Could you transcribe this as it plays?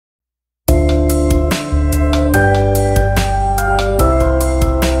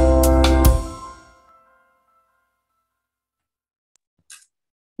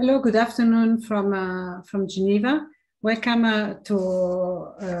Hello, good afternoon from Geneva. Welcome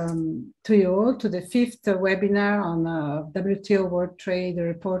to you all to the fifth webinar on WTO World Trade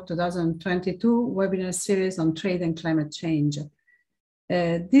Report 2022 webinar series on trade and climate change.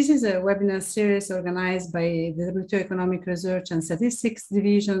 This is a webinar series organized by the WTO Economic Research and Statistics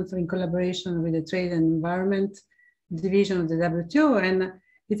Division in collaboration with the Trade and Environment Division of the WTO, and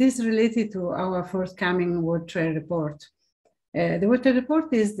it is related to our forthcoming World Trade Report. The World Trade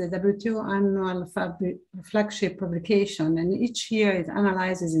Report is the WTO annual flagship publication, and each year it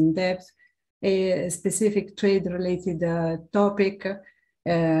analyzes in depth a specific trade-related topic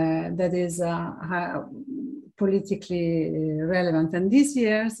that is politically relevant. And this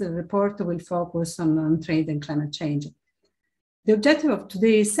year's report will focus on trade and climate change. The objective of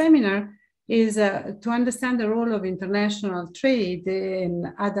today's seminar is to understand the role of international trade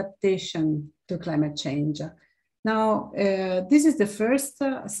in adaptation to climate change. Now, this is the first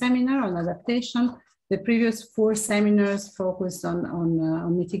seminar on adaptation. The previous 4 seminars focused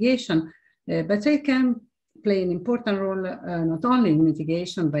on mitigation, but trade can play an important role not only in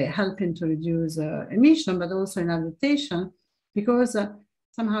mitigation by helping to reduce emission, but also in adaptation, because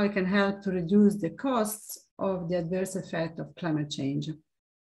somehow it can help to reduce the costs of the adverse effect of climate change.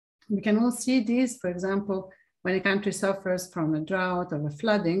 We can all see this, for example, when a country suffers from a drought or a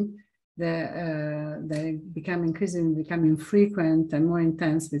flooding, they become increasingly frequent and more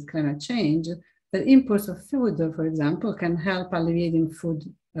intense with climate change. The imports of food, for example, can help alleviating food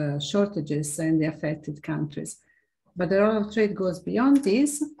shortages in the affected countries. But the role of trade goes beyond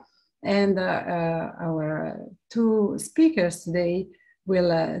this, and our 2 speakers today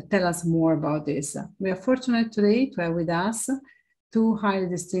will tell us more about this. We are fortunate today to have with us 2 highly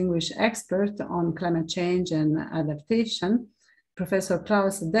distinguished experts on climate change and adaptation, Professor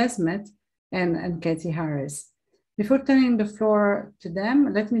Klaus Desmet and Katie Harris. Before turning the floor to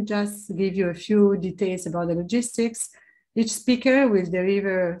them, let me just give you a few details about the logistics. Each speaker will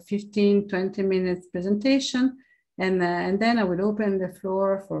deliver 15-20 minutes presentation, and then I will open the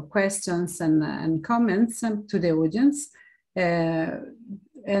floor for questions and comments to the audience.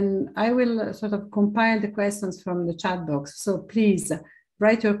 And I will sort of compile the questions from the chat box. So please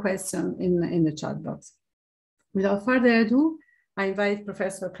write your question in the chat box. Without further ado, I invite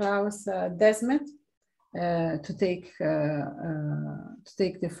Professor Klaus Desmet to take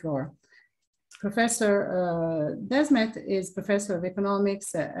the floor. Professor Desmet is Professor of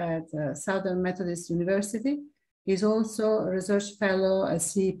Economics at Southern Methodist University. He's also a research fellow at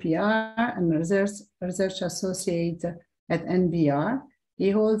CEPR and research associate at NBR.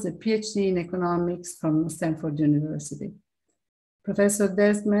 He holds a PhD in economics from Stanford University. Professor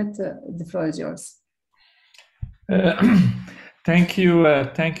Desmet, the floor is yours. Thank you,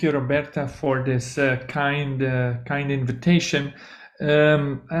 Roberta, for this kind invitation.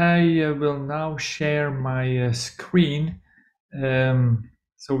 I will now share my screen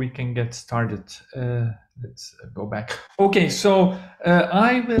so we can get started. Let's go back. Okay, so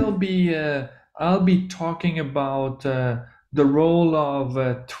I'll be talking about the role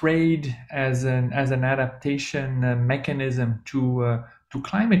of trade as an adaptation mechanism to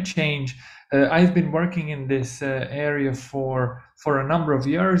climate change. I've been working in this area for a number of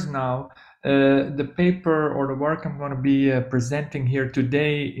years now. The paper or the work I'm going to be presenting here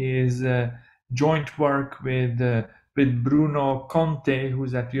today is joint work with Bruno Conte,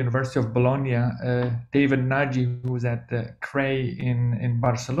 who's at the University of Bologna, David Nagy, who's at CREI in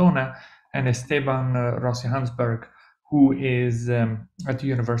Barcelona, and Esteban Rossi-Hansberg, who is at the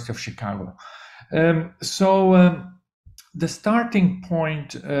University of Chicago. The starting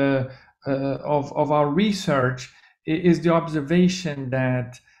point of our research is the observation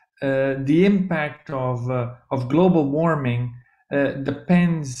that the impact of global warming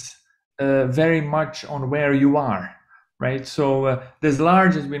depends very much on where you are, right? So there's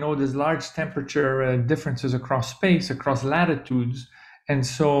large temperature differences across space, across latitudes, and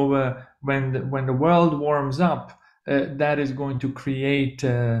so when the world warms up, that is going to create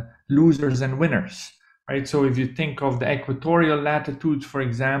losers and winners. Right? So if you think of the equatorial latitudes, for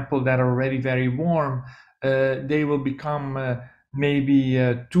example, that are already very warm, they will become maybe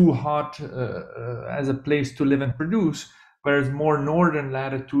too hot as a place to live and produce, whereas more northern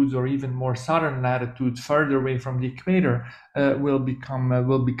latitudes or even more southern latitudes further away from the equator will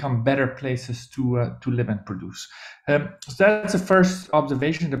become better places to live and produce. So that's the first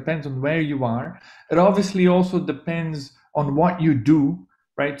observation. It depends on where you are. It obviously also depends on what you do.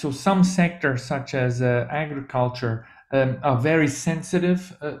 Right, so some sectors such as agriculture are very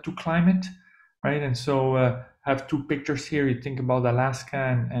sensitive to climate, right? And so I have 2 pictures here. You think about Alaska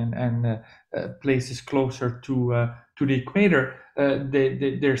and places closer to the equator,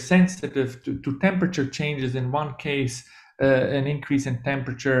 they're sensitive to temperature changes. In one case, an increase in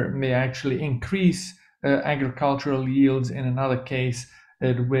temperature may actually increase agricultural yields. In another case,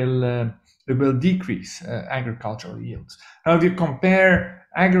 it will decrease agricultural yields. Now, if you compare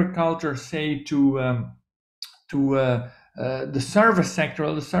agriculture, say, to the service sector,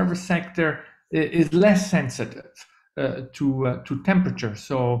 well, the service sector is less sensitive to temperature.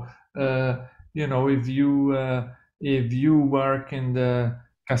 So, if you work in the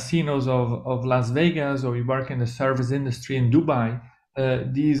casinos of Las Vegas, or you work in the service industry in Dubai,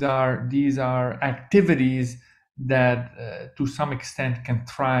 these are activities that to some extent can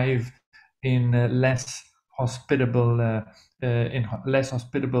thrive in less hospitable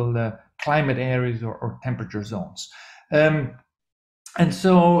climate areas or temperature zones. And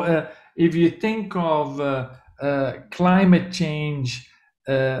so if you think of climate change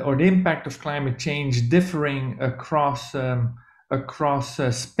or the impact of climate change differing across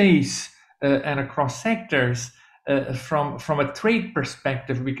space and across sectors, from a trade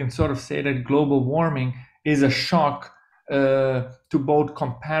perspective, we can sort of say that global warming is a shock to both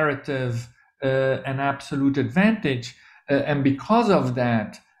comparative and absolute advantage. And because of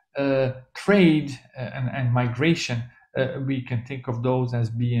that, trade and migration, we can think of those as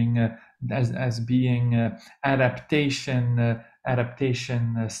being adaptation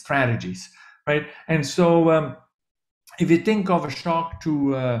strategies, right? And so if you think of a shock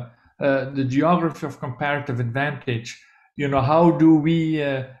to the geography of comparative advantage, how do we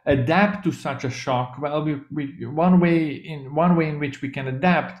adapt to such a shock? Well, one way in which we can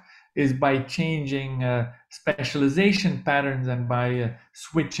adapt is by changing specialization patterns and by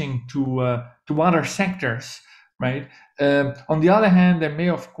switching to other sectors, right? On the other hand, there may,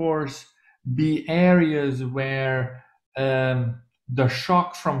 of course, be areas where the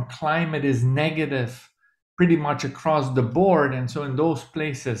shock from climate is negative pretty much across the board, and so in those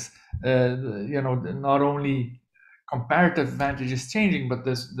places, not only comparative advantage is changing, but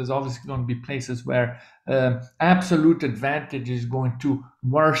there's obviously going to be places where absolute advantage is going to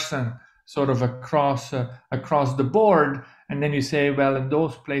worsen sort of across the board. And then you say, well, in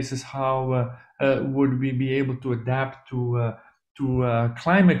those places, how would we be able to adapt to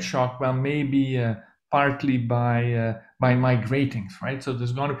climate shock? Well, maybe partly by migrating, right? So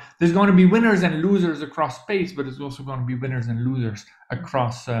there's going to be winners and losers across space, but there's also going to be winners and losers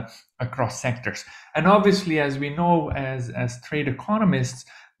across sectors. And obviously, as we know, as trade economists,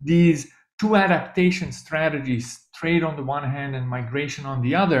 these two adaptation strategies, trade on the one hand and migration on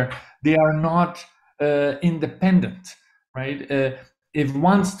the other, they are not independent, right? If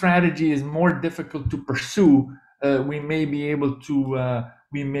one strategy is more difficult to pursue, we may be able to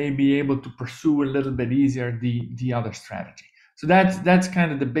pursue a little bit easier the other strategy. So that's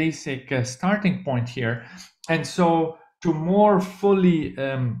kind of the basic starting point here. And so to more fully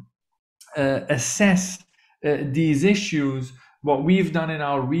assess these issues, what we've done in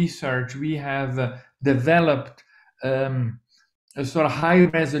our research, we have developed a sort of high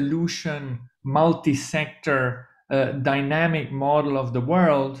resolution, multi-sector dynamic model of the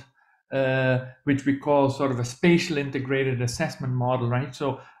world, which we call sort of a spatial integrated assessment model, right?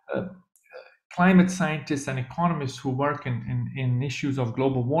 So climate scientists and economists who work in issues of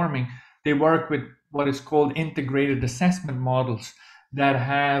global warming, they work with what is called integrated assessment models that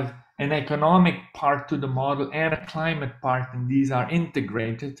have an economic part to the model and a climate part, and these are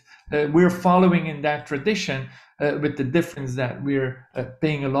integrated. We're following in that tradition, with the difference that we're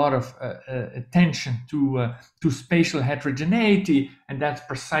paying a lot of attention to spatial heterogeneity, and that's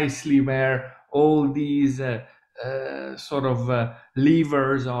precisely where all these sort of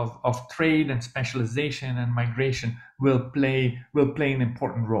levers of trade and specialization and migration will play an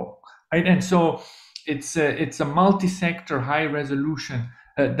important role, right? And so it's a multi-sector, high-resolution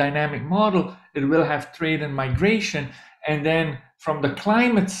dynamic model. It will have trade and migration, and then from the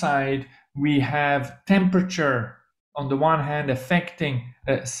climate side, we have temperature on the one hand affecting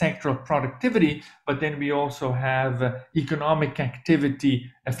sectoral productivity, but then we also have economic activity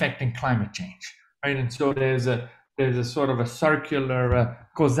affecting climate change, right? And so there's a sort of a circular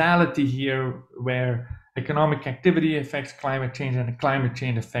causality here where economic activity affects climate change and climate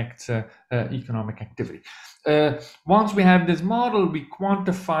change affects economic activity. Once we have this model, we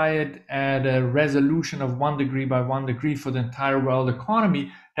quantify it at a resolution of 1 degree by 1 degree for the entire world economy.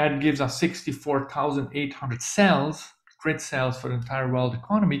 That gives us 64,800 cells, grid cells for the entire world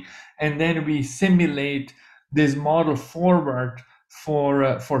economy. And then we simulate this model forward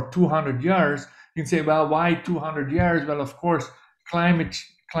for 200 years. You can say, well, why 200 years? Well, of course, climate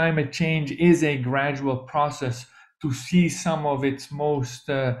change is a gradual process. To see some of its most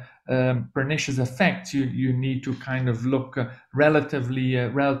pernicious effects, you need to kind of look relatively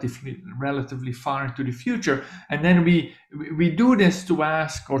far into the future. And then we do this to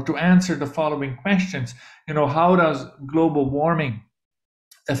ask or to answer the following questions. How does global warming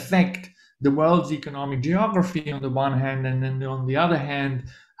affect the world's economic geography on the one hand, and then on the other hand,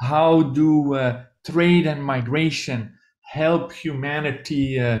 how do trade and migration help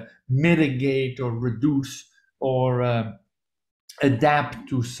humanity mitigate or reduce or adapt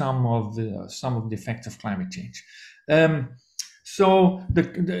to some of the effects of climate change? So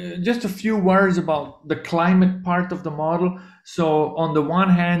just a few words about the climate part of the model. So on the one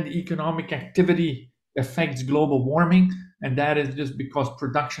hand, economic activity affects global warming, and that is just because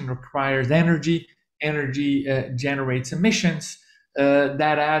production requires energy. Energy generates emissions.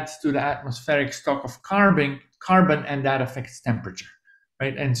 That adds to the atmospheric stock of carbon, and that affects temperature,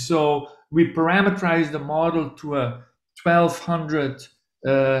 right? And so we parameterize the model to a 1,200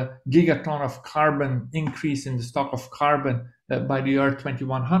 gigaton of carbon increase in the stock of carbon by the year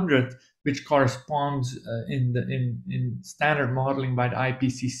 2100, which corresponds in standard modeling by the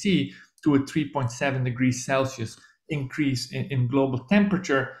IPCC to a 3.7 degrees Celsius increase in global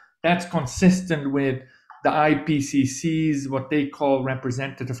temperature. That's consistent with the IPCC's what they call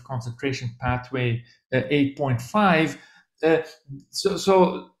representative concentration pathway 8.5.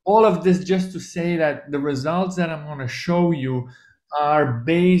 So all of this just to say that the results that I'm going to show you are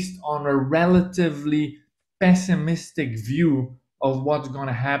based on a relatively pessimistic view of what's going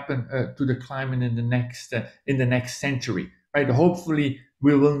to happen to the climate in the next century, right? Hopefully,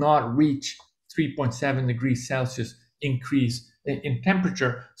 we will not reach 3.7 degrees Celsius increase in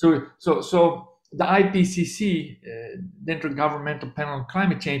temperature. So the IPCC, the Intergovernmental Panel on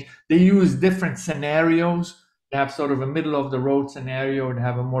Climate Change, they use different scenarios. They have sort of a middle of the road scenario, they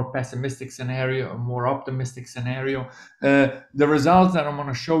have a more pessimistic scenario, a more optimistic scenario. The results that I'm going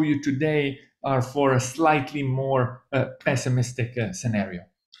to show you today are for a slightly more pessimistic scenario.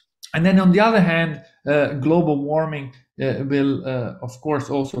 And then on the other hand, global warming will, of course,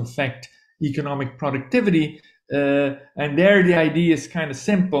 also affect economic productivity. And there the idea is kind of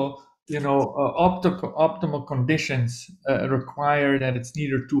simple. Optimal conditions require that it's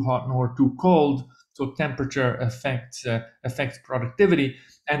neither too hot nor too cold. So temperature affects productivity,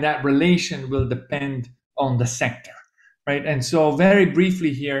 and that relation will depend on the sector, right? And so very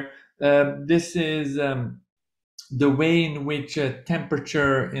briefly here, this is the way in which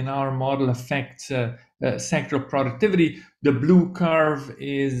temperature in our model affects sectoral productivity. The blue curve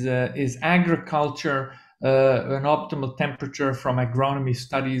is agriculture, an optimal temperature from agronomy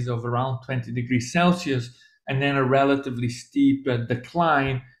studies of around 20 degrees Celsius, and then a relatively steep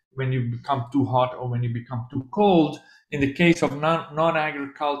decline when you become too hot or when you become too cold. In the case of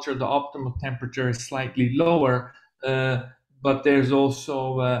non-agriculture, the optimal temperature is slightly lower, but there's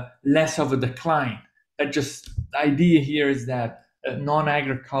also less of a decline. The idea here is that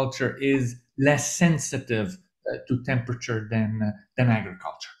non-agriculture is less sensitive to temperature than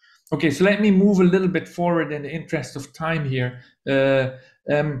agriculture. Okay, so let me move a little bit forward in the interest of time here. So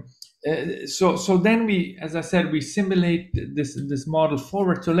then we, as I said, we simulate this model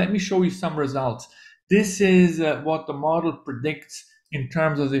forward. So let me show you some results. This is what the model predicts in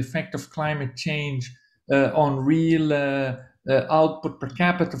terms of the effect of climate change on real output per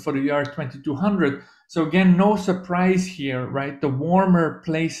capita for the year 2200. So again, no surprise here, right? The warmer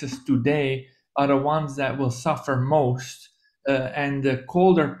places today are the ones that will suffer most, and the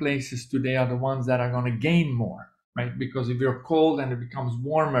colder places today are the ones that are going to gain more, right? Because if you're cold and it becomes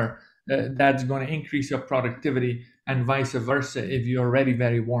warmer, that's going to increase your productivity, and vice versa if you're already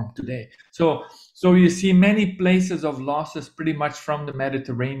very warm today. So you see many places of losses pretty much from the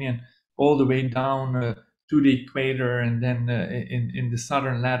Mediterranean all the way down to the equator, and then in the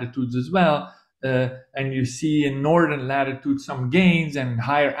southern latitudes as well. And you see in northern latitudes some gains, and in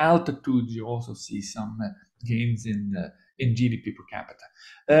higher altitudes you also see some gains in GDP per capita.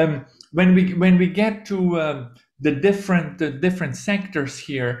 When we get to the different sectors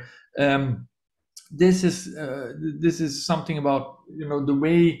here, this is something about the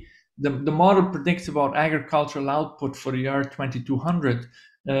way the model predicts about agricultural output for the year 2200.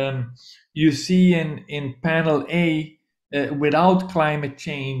 You see in panel A, without climate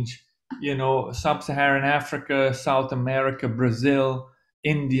change, sub-Saharan Africa, South America, Brazil,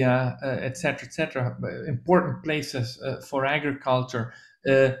 India, etc., important places for agriculture.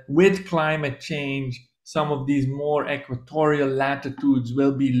 With climate change, some of these more equatorial latitudes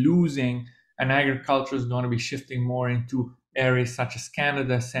will be losing, and agriculture is going to be shifting more into areas such as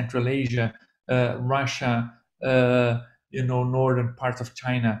Canada, Central Asia, Russia, northern parts of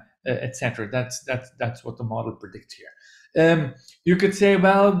China, etc. That's what the model predicts here. You could say,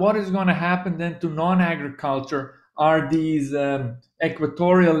 well, what is going to happen then to non-agriculture? Are these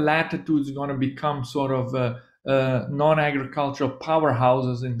equatorial latitudes going to become sort of non-agricultural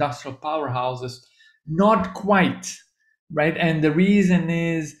powerhouses, industrial powerhouses? Not quite, right? And the reason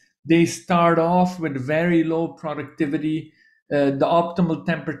is they start off with very low productivity. The optimal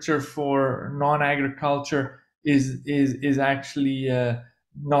temperature for non-agriculture is actually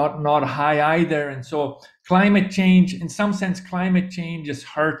not high either, and so climate change, in some sense, climate change is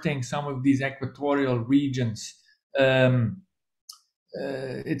hurting some of these equatorial regions.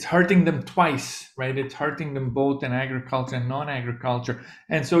 It's hurting them twice, right? It's hurting them both in agriculture and non-agriculture.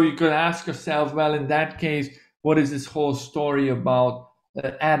 And so you could ask yourself, well, in that case, what is this whole story about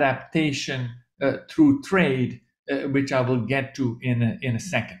adaptation through trade, which I will get to in a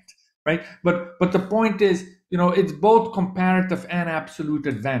second, right? But the point is, it's both comparative and absolute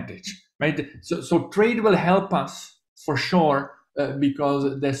advantage, right? So trade will help us for sure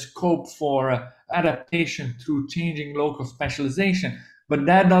because there's scope for adaptation through changing local specialization, but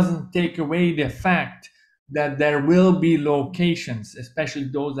that doesn't take away the fact that there will be locations, especially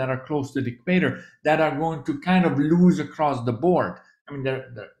those that are close to the equator, that are going to kind of lose across the board. I mean,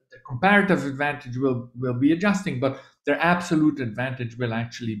 the comparative advantage will be adjusting, but their absolute advantage will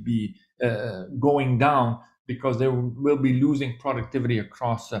actually be going down because they will be losing productivity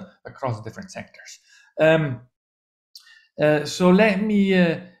across different sectors. So let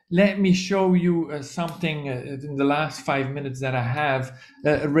me show you something in the last 5 minutes that I have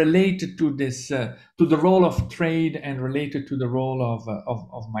related to this, to the role of trade and related to the role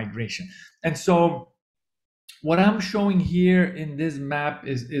of migration. And so what I'm showing here in this map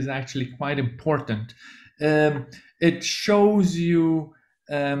is actually quite important. It shows you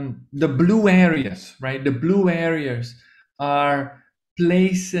the blue areas, right? The blue areas are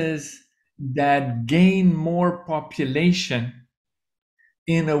places that gain more population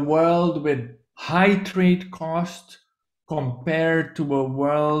in a world with high trade costs compared to a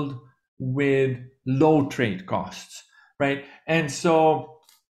world with low trade costs, right? And so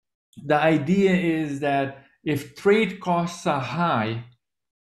the idea is that if trade costs are high,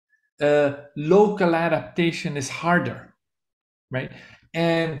 local adaptation is harder, right?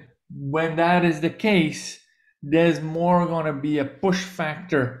 And when that is the case, there's more going to be a push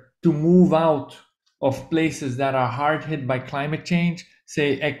factor to move out of places that are hard hit by climate change,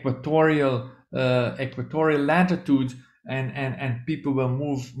 say equatorial latitudes, and people will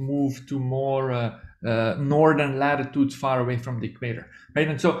move to more northern latitudes far away from the equator, right?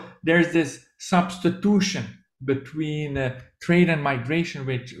 And so there's this substitution between trade and migration,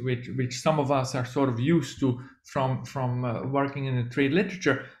 which some of us are sort of used to from working in the trade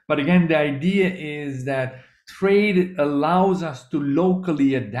literature. But again, the idea is that trade allows us to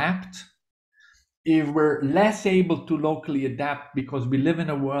locally adapt. If we're less able to locally adapt because we live in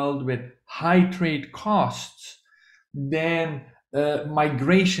a world with high trade costs, then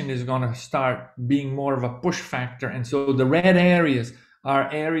migration is going to start being more of a push factor. And so the red areas are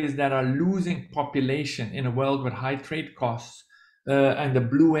areas that are losing population in a world with high trade costs, and the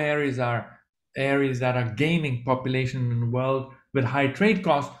blue areas are areas that are gaining population in a world with high trade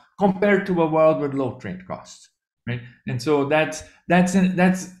costs compared to a world with low trade costs, right? And so that's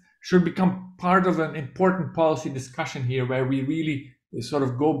should become part of an important policy discussion here, where we really sort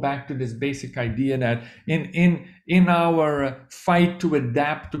of go back to this basic idea that in our fight to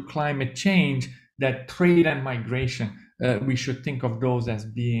adapt to climate change, that trade and migration, we should think of those as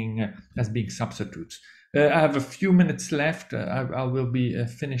being substitutes. I have a few minutes left. I will be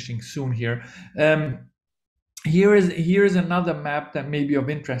finishing soon here. Here is another map that may be of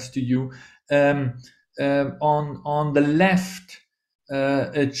interest to you. On the left,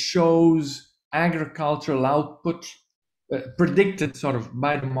 it shows agricultural output predicted sort of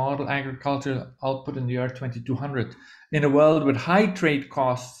by the model, agricultural output in the year 2200 in a world with high trade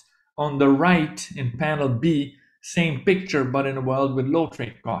costs. On the right in panel B, same picture, but in a world with low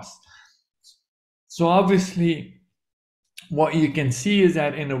trade costs. So obviously what you can see is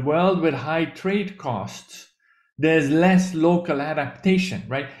that in a world with high trade costs, there's less local adaptation,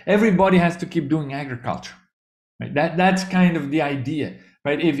 right? Everybody has to keep doing agriculture, right? That's kind of the idea,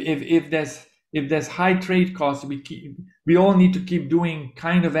 right? If there's high trade costs, we all need to keep doing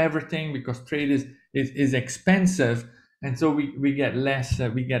kind of everything because trade is expensive, and so we get less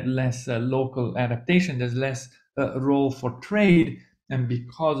local adaptation. There's less role for trade, and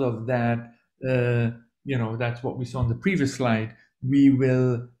because of that, that's what we saw on the previous slide. We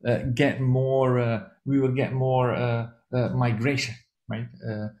will get more. We will get more migration, right?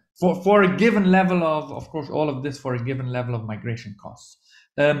 For a given level of course, all of this for a given level of migration costs.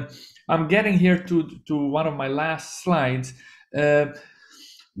 I'm getting here to one of my last slides.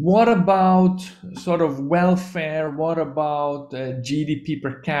 What about sort of welfare? What about GDP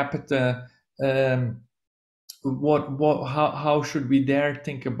per capita? How should we dare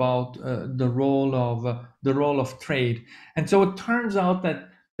think about the role of trade? And so it turns out that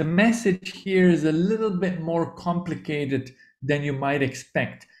the message here is a little bit more complicated than you might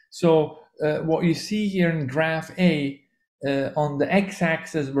expect. So what you see here in graph A, on the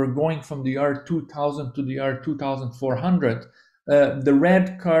x-axis, we're going from the year 2000 to the year 2400. The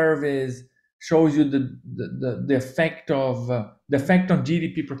red curve shows you the effect on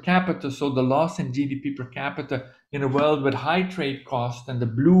GDP per capita, so the loss in GDP per capita in a world with high trade costs, and the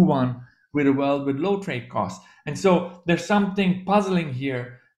blue one with a world with low trade costs. And so there's something puzzling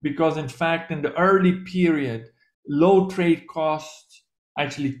here, because in fact in the early period, low trade costs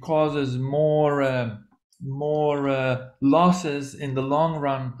actually causes more losses. In the long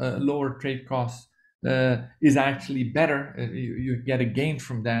run, lower trade costs is actually better. You get a gain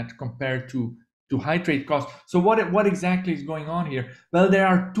from that compared to high trade costs. So what exactly is going on here? Well, there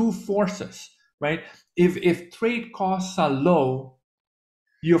are two forces, right? If trade costs are low,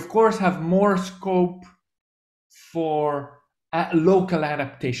 you of course have more scope for local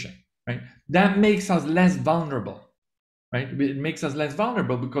adaptation, right? That makes us less vulnerable, right? It makes us less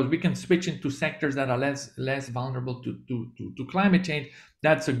vulnerable because we can switch into sectors that are less vulnerable to climate change.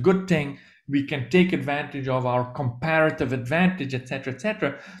 That's a good thing. We can take advantage of our comparative advantage, etc.,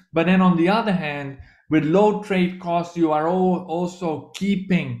 etc. But then on the other hand, with low trade costs, you are also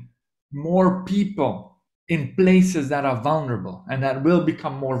keeping more people in places that are vulnerable and that will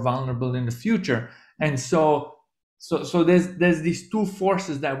become more vulnerable in the future. And so there's these two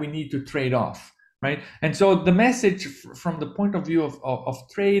forces that we need to trade off, right? And so the message from the point of view of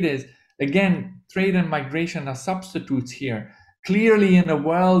trade is, again, trade and migration are substitutes here. Clearly, in a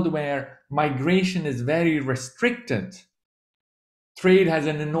world where migration is very restricted, trade has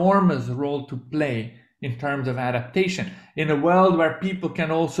an enormous role to play in terms of adaptation. In a world where people can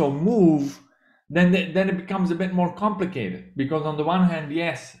also move, then it becomes a bit more complicated, because on the one hand,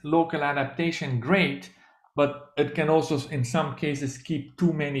 yes, local adaptation, great, but it can also, in some cases, keep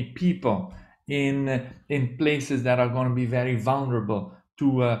too many people in places that are going to be very vulnerable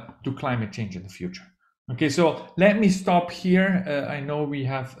to climate change in the future. Okay, so let me stop here. I know we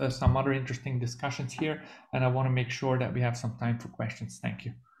have some other interesting discussions here, and I want to make sure that we have some time for questions. Thank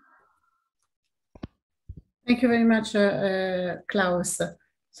you. Thank you very much, Klaus.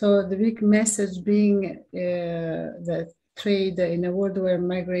 So the big message being that trade in a world where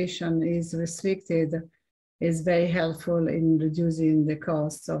migration is restricted is very helpful in reducing the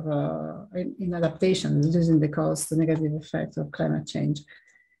costs of, in adaptation, reducing the cost, the negative effect of climate change.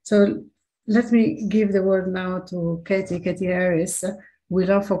 So let me give the word now to Katie Harris. We'll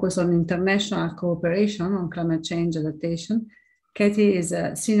now focus on international cooperation on climate change adaptation. Katie is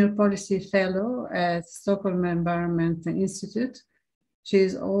a senior policy fellow at Stockholm Environment Institute. She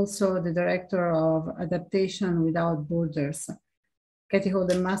is also the director of Adaptation Without Borders. Katie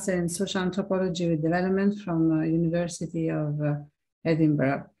holds a master in social anthropology with development from University of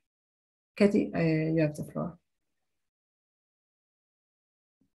Edinburgh. Katie, you have the floor.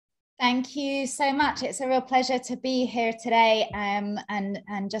 Thank you so much. It's a real pleasure to be here today, and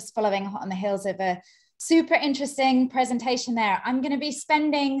just following on the heels of a super interesting presentation there. I'm going to be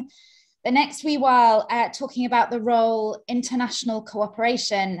spending the next wee while talking about the role international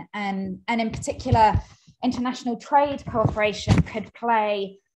cooperation and in particular international trade cooperation could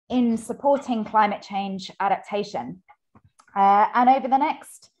play in supporting climate change adaptation. And over the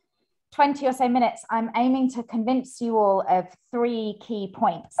next 20 or so minutes, I'm aiming to convince you all of 3 key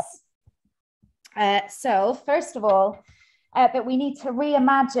points. So first of all, that we need to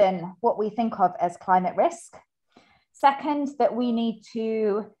reimagine what we think of as climate risk. Second, that we need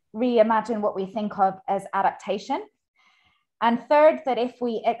to reimagine what we think of as adaptation. And third, that if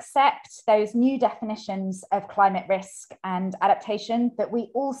we accept those new definitions of climate risk and adaptation, that we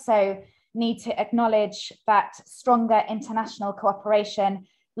also need to acknowledge that stronger international cooperation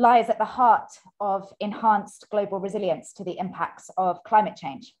lies at the heart of enhanced global resilience to the impacts of climate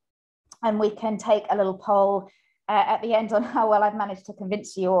change. And we can take a little poll at the end on how well I've managed to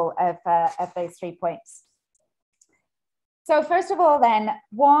convince you all of those 3 points. So first of all then,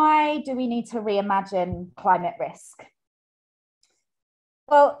 why do we need to reimagine climate risk?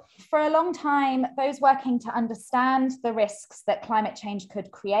 Well, for a long time, those working to understand the risks that climate change could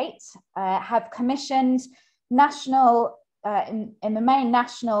create have commissioned national, in the main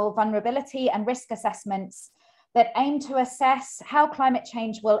national vulnerability and risk assessments that aim to assess how climate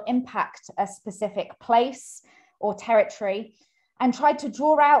change will impact a specific place or territory, and tried to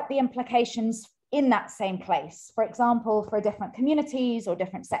draw out the implications in that same place, for example, for different communities or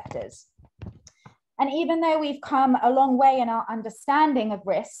different sectors. And even though we've come a long way in our understanding of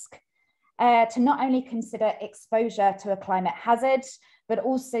risk, to not only consider exposure to a climate hazard, but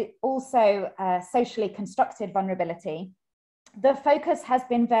also socially constructed vulnerability, the focus has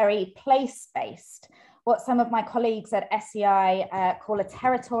been very place-based, what some of my colleagues at SEI call a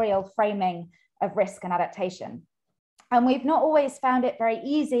territorial framing of risk and adaptation. And we've not always found it very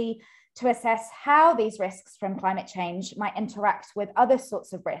easy to assess how these risks from climate change might interact with other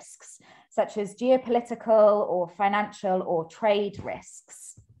sorts of risks, such as geopolitical or financial or trade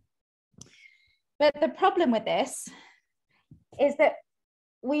risks. But the problem with this is that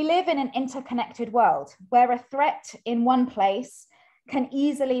we live in an interconnected world where a threat in one place can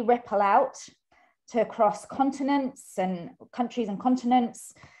easily ripple out to cross continents and countries and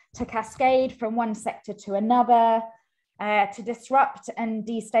continents, to cascade from one sector to another, to disrupt and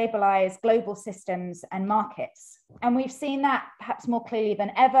destabilize global systems and markets. And we've seen that perhaps more clearly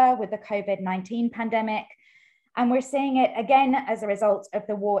than ever with the COVID-19 pandemic. And we're seeing it again as a result of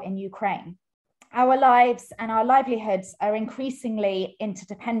the war in Ukraine. Our lives and our livelihoods are increasingly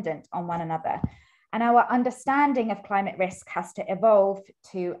interdependent on one another. And our understanding of climate risk has to evolve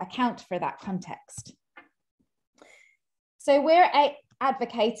to account for that context. So we're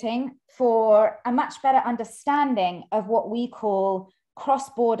advocating for a much better understanding of what we call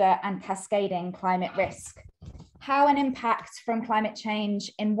cross-border and cascading climate risk. How an impact from climate change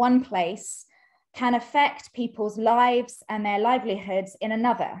in one place can affect people's lives and their livelihoods in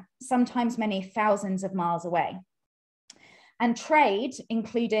another, sometimes many thousands of miles away. And trade,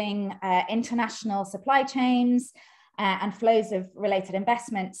 including international supply chains and flows of related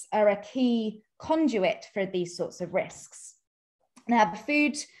investments, are a key conduit for these sorts of risks. Now, the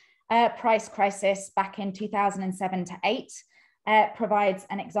food price crisis back in 2007 to 8 provides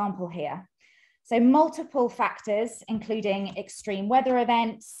an example here. So multiple factors, including extreme weather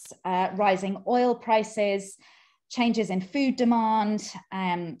events, rising oil prices, changes in food demand,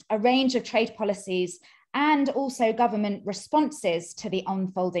 a range of trade policies, and also government responses to the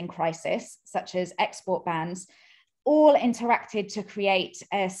unfolding crisis, such as export bans, all interacted to create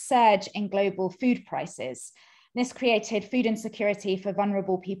a surge in global food prices. This created food insecurity for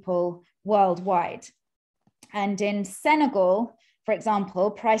vulnerable people worldwide. And in Senegal, for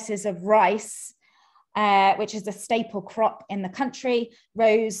example, prices of rice, which is a staple crop in the country,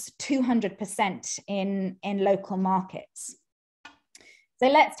 rose 200% in local markets. So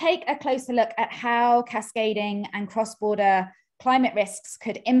let's take a closer look at how cascading and cross-border climate risks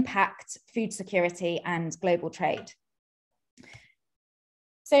could impact food security and global trade.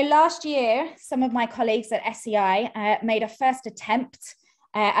 So last year, some of my colleagues at SEI made a first attempt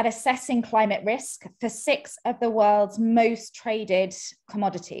at assessing climate risk for 6 of the world's most traded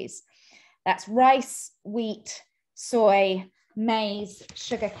commodities. That's rice, wheat, soy, maize,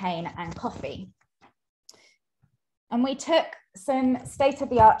 sugarcane, and coffee. And we took some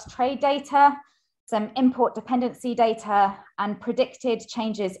state-of-the-art trade data, some import dependency data, and predicted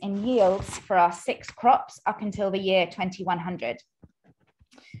changes in yields for our 6 crops up until the year 2100.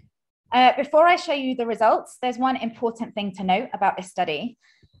 Before I show you the results, there's one important thing to note about this study,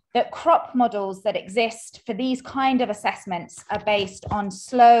 that crop models that exist for these kind of assessments are based on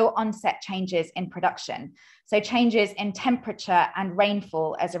slow onset changes in production. So changes in temperature and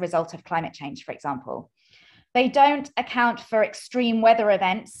rainfall as a result of climate change, for example. They don't account for extreme weather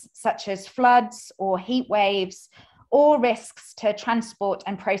events such as floods or heat waves or risks to transport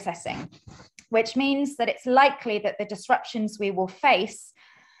and processing, which means that it's likely that the disruptions we will face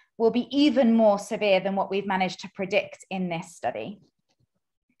will be even more severe than what we've managed to predict in this study.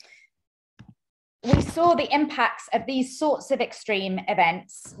 We saw the impacts of these sorts of extreme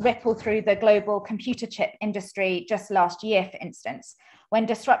events ripple through the global computer chip industry just last year, for instance, when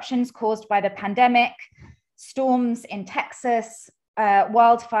disruptions caused by the pandemic, storms in Texas,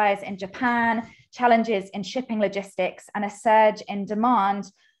 wildfires in Japan, challenges in shipping logistics, and a surge in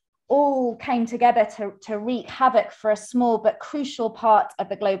demand all came together to wreak havoc for a small but crucial part of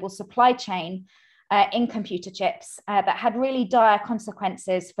the global supply chain in computer chips that had really dire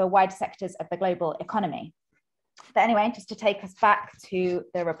consequences for wide sectors of the global economy. But anyway, just to take us back to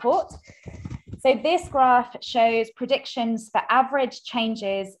the report. So this graph shows predictions for average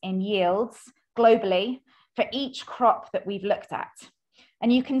changes in yields globally for each crop that we've looked at.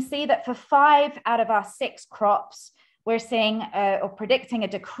 And you can see that for 5 out of our 6 crops, we're seeing or predicting a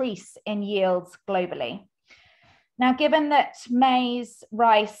decrease in yields globally. Now, given that maize,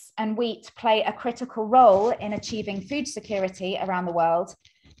 rice, and wheat play a critical role in achieving food security around the world,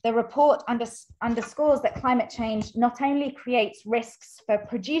 The report underscores that climate change not only creates risks for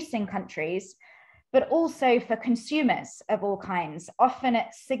producing countries, but also for consumers of all kinds, often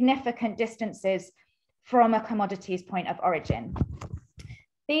at significant distances from a commodity's point of origin.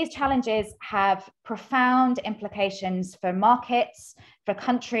 These challenges have profound implications for markets, for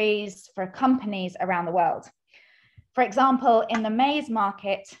countries, for companies around the world. For example, in the maize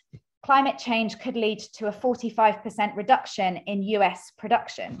market, climate change could lead to a 45% reduction in US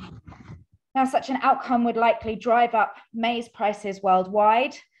production. Now, such an outcome would likely drive up maize prices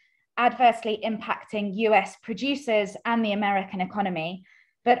worldwide, adversely impacting US producers and the American economy,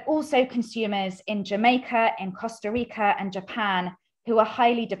 but also consumers in Jamaica, in Costa Rica, and Japan, who are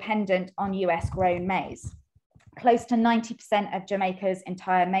highly dependent on US grown maize. Close to 90% of Jamaica's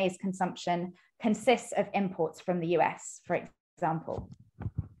entire maize consumption consists of imports from the US, for example.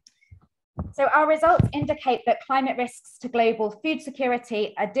 So our results indicate that climate risks to global food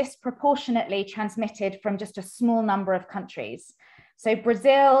security are disproportionately transmitted from just a small number of countries. So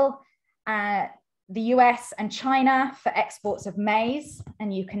Brazil, the US and China for exports of maize,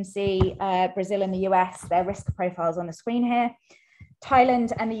 and you can see Brazil and the US, their risk profiles on the screen here.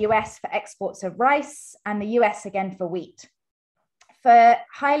 Thailand and the US for exports of rice, and the US again for wheat. For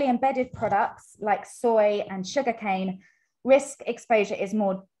highly embedded products like soy and sugarcane, risk exposure is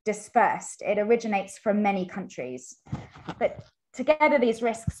more dispersed. It originates from many countries. But together, these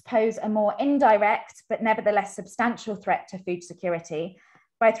risks pose a more indirect, but nevertheless substantial threat to food security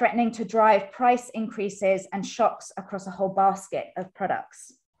by threatening to drive price increases and shocks across a whole basket of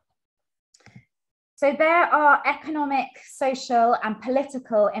products. So there are economic, social, and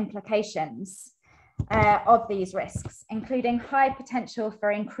political implications of these risks, including high potential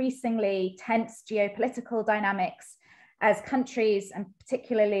for increasingly tense geopolitical dynamics as countries, and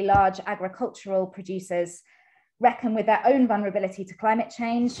particularly large agricultural producers, reckon with their own vulnerability to climate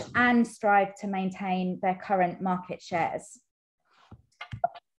change and strive to maintain their current market shares.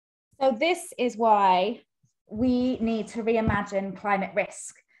 So this is why we need to reimagine climate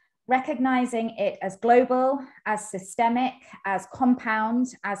risk, recognizing it as global, as systemic, as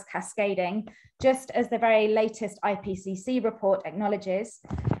compound, as cascading, just as the very latest IPCC report acknowledges,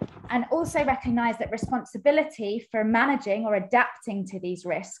 and also recognize that responsibility for managing or adapting to these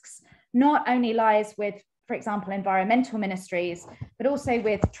risks not only lies with, for example, environmental ministries, but also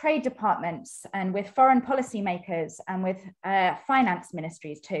with trade departments and with foreign policymakers and with finance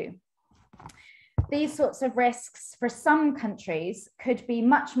ministries too. These sorts of risks for some countries could be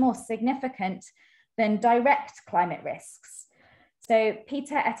much more significant than direct climate risks. So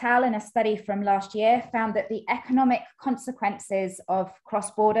Peter et al. In a study from last year found that the economic consequences of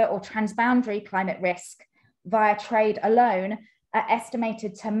cross-border or transboundary climate risk via trade alone are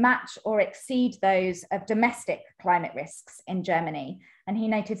estimated to match or exceed those of domestic climate risks in Germany. And he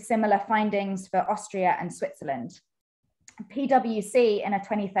noted similar findings for Austria and Switzerland. PwC in a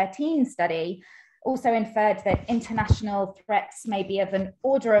 2013 study also inferred that international threats may be of an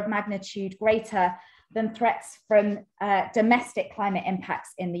order of magnitude greater than threats from domestic climate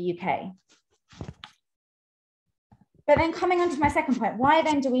impacts in the UK. But then coming on to my second point, why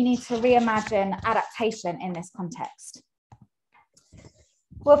then do we need to reimagine adaptation in this context?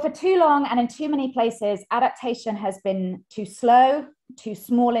 Well, for too long and in too many places, adaptation has been too slow, too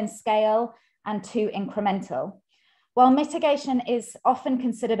small in scale, and too incremental. While mitigation is often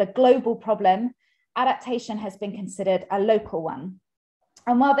considered a global problem, adaptation has been considered a local one.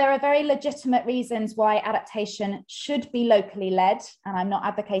 And while there are very legitimate reasons why adaptation should be locally led, and I'm not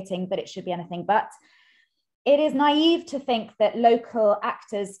advocating that it should be anything but, it is naive to think that local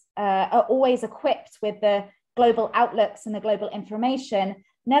actors are always equipped with the global outlooks and the global information,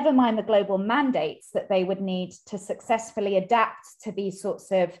 never mind the global mandates that they would need to successfully adapt to these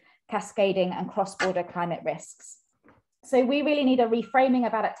sorts of cascading and cross-border climate risks. So we really need a reframing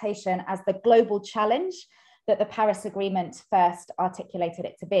of adaptation as the global challenge that the Paris Agreement first articulated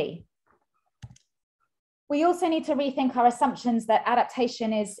it to be. We also need to rethink our assumptions that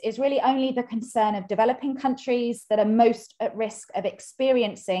adaptation is really only the concern of developing countries that are most at risk of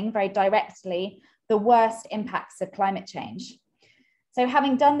experiencing very directly the worst impacts of climate change. So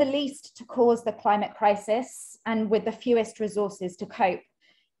having done the least to cause the climate crisis and with the fewest resources to cope,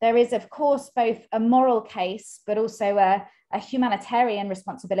 there is, of course, both a moral case, but also a humanitarian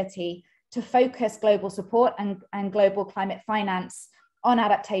responsibility to focus global support and global climate finance on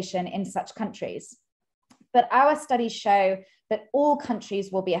adaptation in such countries. But our studies show that all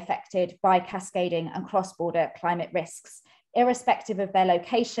countries will be affected by cascading and cross-border climate risks, irrespective of their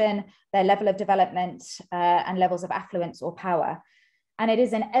location, their level of development, and levels of affluence or power. and it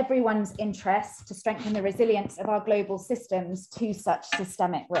is in everyone's interest to strengthen the resilience of our global systems to such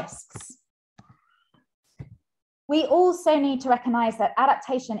systemic risks. We also need to recognize that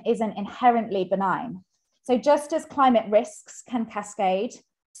adaptation isn't inherently benign. So just as climate risks can cascade,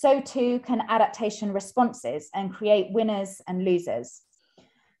 so too can adaptation responses and create winners and losers.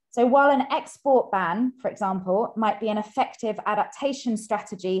 So while an export ban, for example, might be an effective adaptation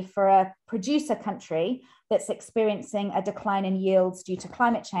strategy for a producer country that's experiencing a decline in yields due to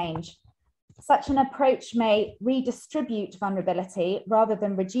climate change, such an approach may redistribute vulnerability rather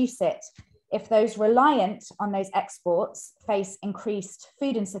than reduce it if those reliant on those exports face increased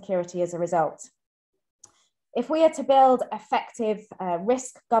food insecurity as a result. If we are to build effective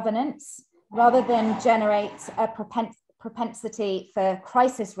risk governance, rather than generate a propensity for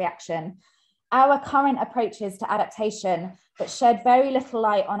crisis reaction, our current approaches to adaptation that shed very little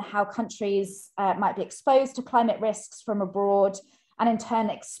light on how countries might be exposed to climate risks from abroad and in turn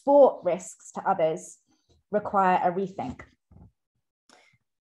export risks to others require a rethink.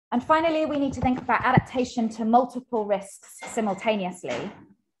 And finally, we need to think about adaptation to multiple risks simultaneously.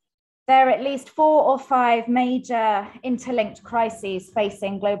 There are at least 4 or 5 major interlinked crises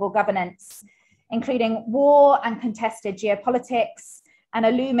facing global governance, including war and contested geopolitics, and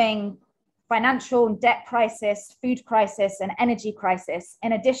a looming financial and debt crisis, food crisis, and energy crisis,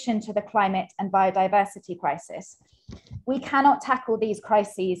 in addition to the climate and biodiversity crisis. We cannot tackle these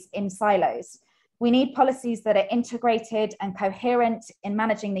crises in silos. We need policies that are integrated and coherent in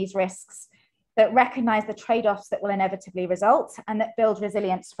managing these risks, that recognize the trade-offs that will inevitably result, and that build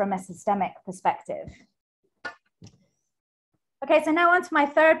resilience from a systemic perspective. Okay, so now on to my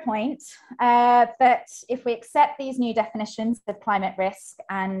third point, that if we accept these new definitions of climate risk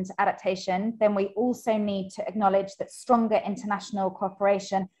and adaptation, then we also need to acknowledge that stronger international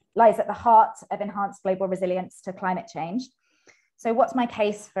cooperation lies at the heart of enhanced global resilience to climate change. So what's my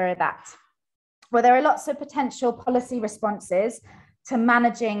case for that? Well, there are lots of potential policy responses to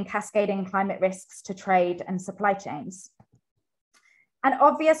managing cascading climate risks to trade and supply chains. An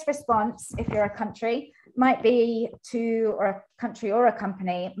obvious response, if you're a country, might be to, or a country or a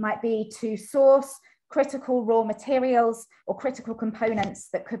company, might be to source critical raw materials or critical components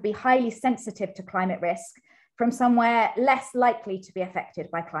that could be highly sensitive to climate risk from somewhere less likely to be affected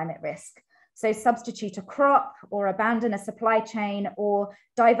by climate risk. So substitute a crop or abandon a supply chain or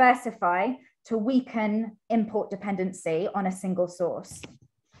diversify to weaken import dependency on a single source.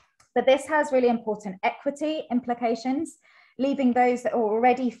 But this has really important equity implications, leaving those that are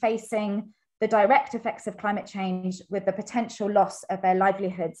already facing the direct effects of climate change with the potential loss of their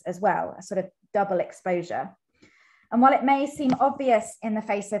livelihoods as well, a sort of double exposure. And while it may seem obvious in the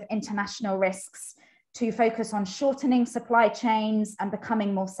face of international risks to focus on shortening supply chains and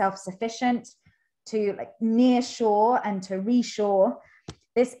becoming more self-sufficient, to like nearshore and to reshore,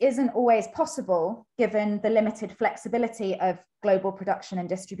 this isn't always possible given the limited flexibility of global production and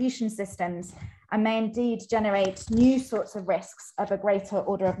distribution systems, and may indeed generate new sorts of risks of a greater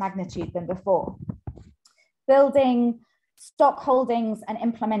order of magnitude than before. Building stock holdings and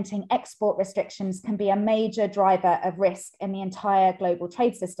implementing export restrictions can be a major driver of risk in the entire global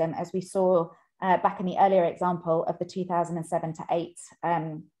trade system, as we saw back in the earlier example of the 2007 to 8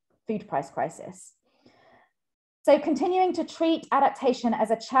 food price crisis. So continuing to treat adaptation as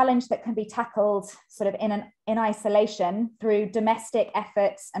a challenge that can be tackled sort of in isolation through domestic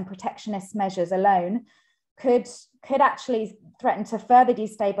efforts and protectionist measures alone could actually threaten to further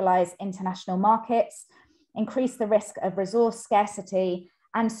destabilize international markets, increase the risk of resource scarcity,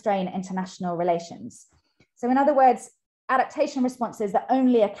 and strain international relations. So in other words, adaptation responses that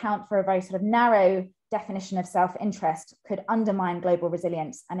only account for a very sort of narrow definition of self-interest could undermine global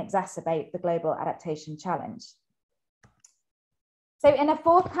resilience and exacerbate the global adaptation challenge. So in a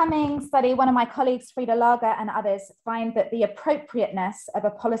forthcoming study, one of my colleagues, Frida Lager and others, find that the appropriateness of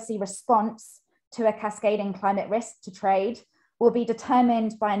a policy response to a cascading climate risk to trade will be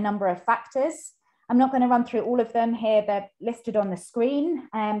determined by a number of factors. I'm not going to run through all of them here. They're listed on the screen,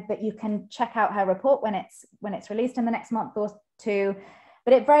 but you can check out her report when it's released in the next month or two.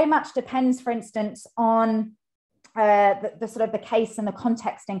 But it very much depends, for instance, on the sort of the case and the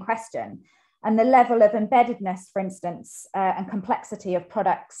context in question, and the level of embeddedness, for instance, and complexity of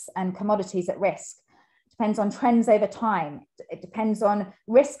products and commodities at risk. It depends on trends over time. It depends on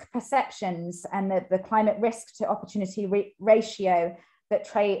risk perceptions and the climate risk to opportunity ratio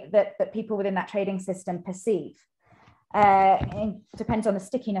that people within that trading system perceive. It depends on the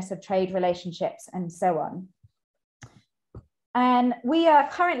stickiness of trade relationships and so on. And we are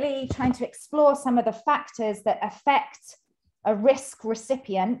currently trying to explore some of the factors that affect a risk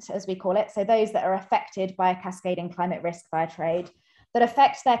recipient, as we call it, so those that are affected by a cascading climate risk via trade, that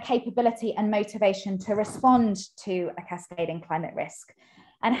affect their capability and motivation to respond to a cascading climate risk,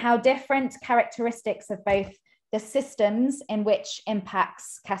 and how different characteristics of both the systems in which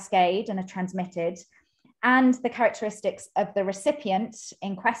impacts cascade and are transmitted and the characteristics of the recipient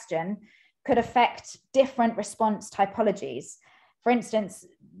in question could affect different response typologies. For instance,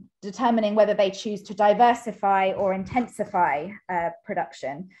 determining whether they choose to diversify or intensify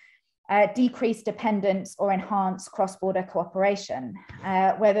production, decrease dependence or enhance cross-border cooperation,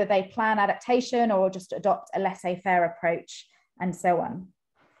 whether they plan adaptation or just adopt a laissez-faire approach, and so on.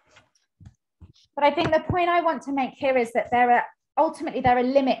 But I think the point I want to make here is that ultimately there are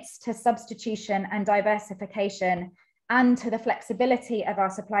limits to substitution and diversification and to the flexibility of our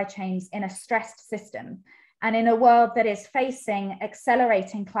supply chains in a stressed system and in a world that is facing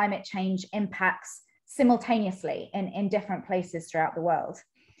accelerating climate change impacts simultaneously in different places throughout the world.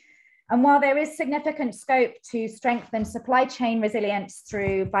 And while there is significant scope to strengthen supply chain resilience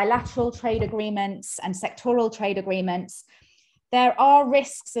through bilateral trade agreements and sectoral trade agreements, there are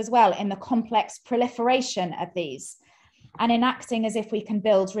risks as well in the complex proliferation of these and in acting as if we can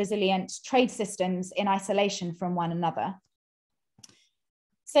build resilient trade systems in isolation from one another.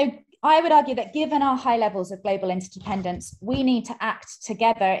 So I would argue that given our high levels of global interdependence, we need to act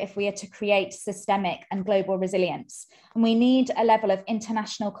together if we are to create systemic and global resilience. And we need a level of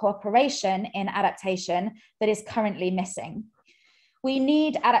international cooperation in adaptation that is currently missing. We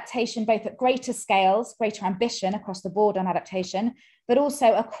need adaptation both at greater scales, greater ambition across the board on adaptation, but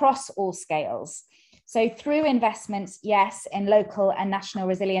also across all scales. So through investments, yes, in local and national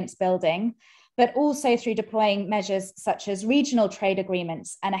resilience building, but also through deploying measures such as regional trade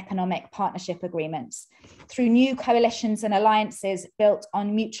agreements and economic partnership agreements, through new coalitions and alliances built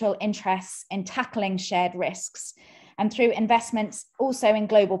on mutual interests in tackling shared risks, and through investments also in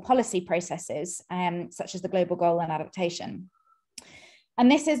global policy processes, such as the Global Goal on Adaptation. And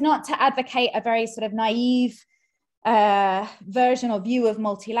this is not to advocate a very sort of naive version or view of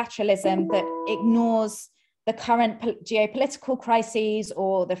multilateralism that ignores the current geopolitical crises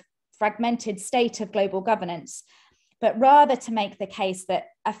or the fragmented state of global governance, but rather to make the case that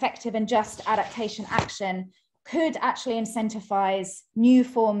effective and just adaptation action could actually incentivize new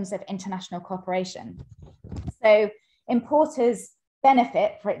forms of international cooperation. So importers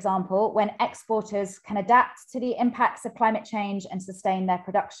benefit, for example, when exporters can adapt to the impacts of climate change and sustain their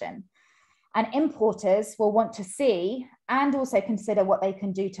production. And importers will want to see and also consider what they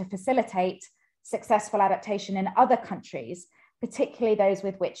can do to facilitate successful adaptation in other countries, particularly those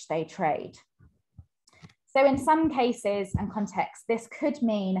with which they trade. So in some cases and contexts, this could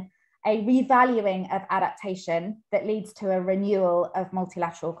mean a revaluing of adaptation that leads to a renewal of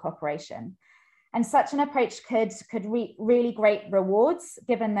multilateral cooperation. And such an approach could really great rewards,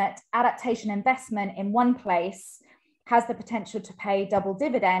 given that adaptation investment in one place has the potential to pay double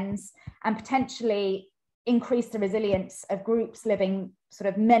dividends and potentially increase the resilience of groups living sort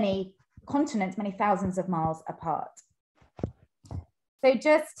of many continents, many thousands of miles apart. So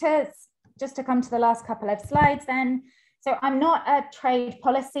just to come to the last couple of slides then. So I'm not a trade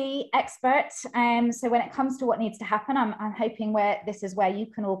policy expert. So when it comes to what needs to happen, I'm hoping this is where you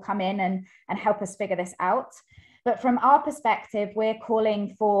can all come in and help us figure this out. But from our perspective, we're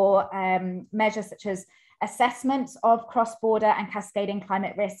calling for measures such as assessments of cross-border and cascading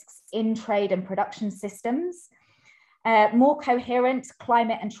climate risks in trade and production systems, more coherent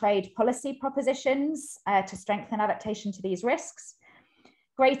climate and trade policy propositions to strengthen adaptation to these risks,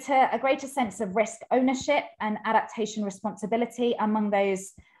 a greater sense of risk ownership and adaptation responsibility among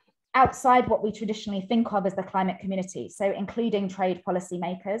those outside what we traditionally think of as the climate community, so including trade policy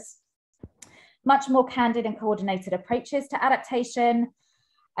makers, much more candid and coordinated approaches to adaptation,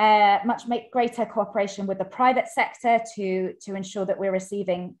 greater cooperation with the private sector to ensure that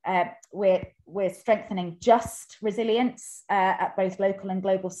we're strengthening just resilience at both local and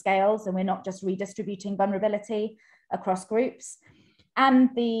global scales, and we're not just redistributing vulnerability across groups, and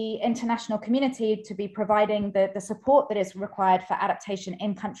the international community to be providing the support that is required for adaptation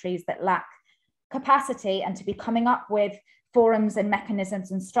in countries that lack capacity, and to be coming up with forums and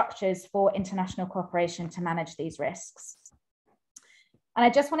mechanisms and structures for international cooperation to manage these risks. And I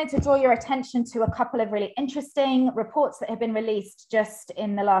just wanted to draw your attention to a couple of really interesting reports that have been released just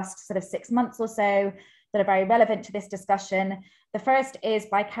in the last sort of 6 months or so that are very relevant to this discussion. The first is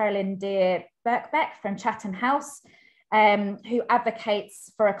by Carolyn Deer Birkbeck from Chatham House, who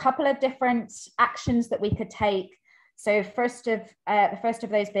advocates for a couple of different actions that we could take. So the first of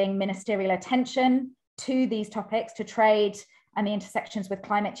those being ministerial attention to these topics, to trade and the intersections with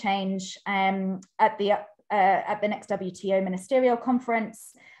climate change at the next WTO ministerial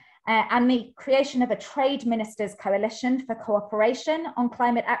conference, and the creation of a trade ministers coalition for cooperation on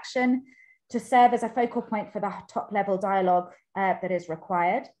climate action to serve as a focal point for the top level dialogue that is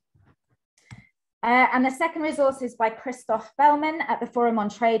required. And the second resource is by Christoph Bellman at the Forum on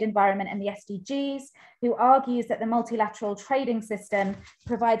Trade, Environment and the SDGs, who argues that the multilateral trading system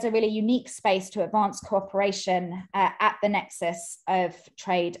provides a really unique space to advance cooperation at the nexus of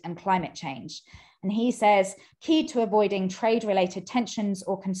trade and climate change. And he says, key to avoiding trade-related tensions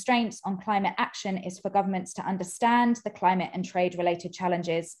or constraints on climate action is for governments to understand the climate and trade-related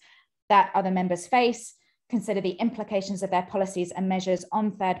challenges that other members face, consider the implications of their policies and measures on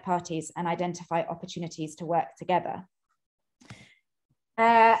third parties, and identify opportunities to work together.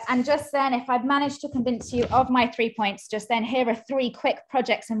 And just then, if I've managed to convince you of my 3 points, just then here are 3 quick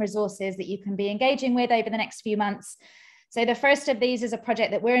projects and resources that you can be engaging with over the next few months. So the first of these is a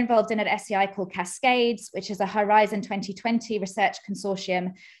project that we're involved in at SEI called Cascades, which is a Horizon 2020 research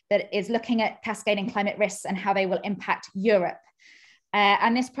consortium that is looking at cascading climate risks and how they will impact Europe.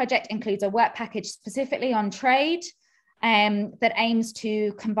 And this project includes a work package specifically on trade that aims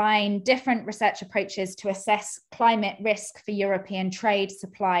to combine different research approaches to assess climate risk for European trade,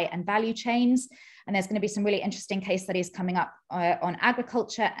 supply and value chains. And there's going to be some really interesting case studies coming up on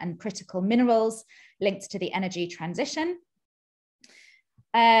agriculture and critical minerals linked to the energy transition.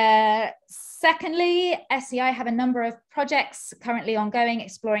 Secondly, SEI have a number of projects currently ongoing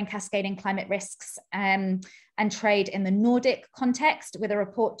exploring cascading climate risks and trade in the Nordic context, with a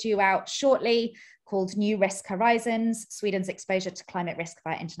report due out shortly called New Risk Horizons, Sweden's Exposure to Climate Risk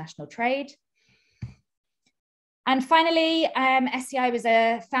via International Trade. And finally, SEI was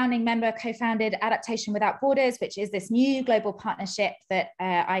a founding member, co-founded Adaptation Without Borders, which is this new global partnership that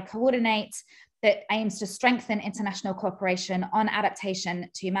I coordinate that aims to strengthen international cooperation on adaptation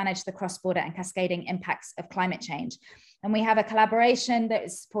to manage the cross-border and cascading impacts of climate change. And we have a collaboration that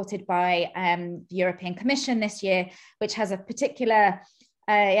is supported by the European Commission this year, which has a particular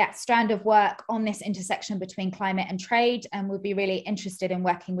strand of work on this intersection between climate and trade, and we'll be really interested in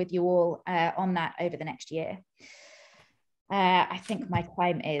working with you all on that over the next year. I think my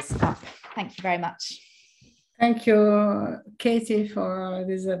time is up. Thank you very much. Thank you, Katie, for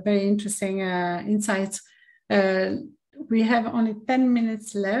these very interesting insights. We have only 10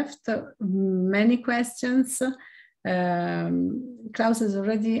 minutes left, many questions. Klaus has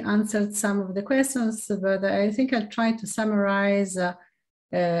already answered some of the questions, but I think I'll try to summarize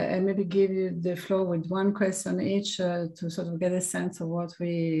and maybe give you the floor with one question each to sort of get a sense of what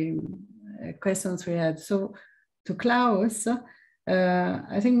questions we had. So to Klaus,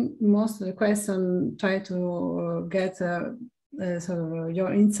 I think most of the questions try to get sort of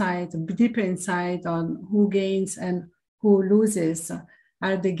your insight, deeper insight on who gains and who loses.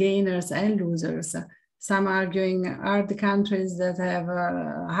 Are the gainers and losers? Some arguing are the countries that have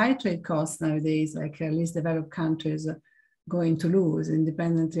high trade costs nowadays, like least developed countries, going to lose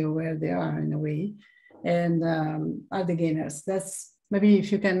independently of where they are in a way, and are the gainers. That's maybe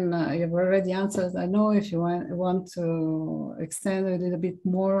if you can, you've already answered. I know if you want to extend a little bit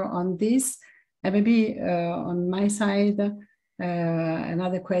more on this, and maybe on my side,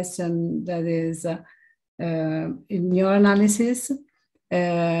 another question that is in your analysis,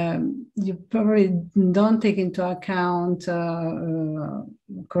 you probably don't take into account,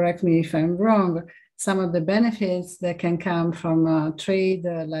 correct me if I'm wrong, some of the benefits that can come from trade,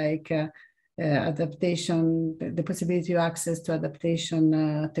 like adaptation, the possibility of access to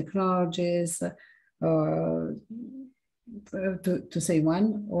adaptation technologies, or to say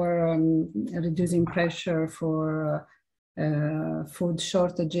one, or reducing pressure for food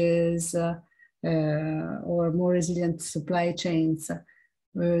shortages, or more resilient supply chains.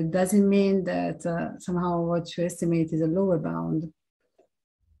 Doesn't mean that somehow what you estimate is a lower bound.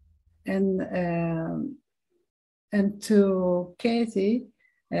 And to Katie,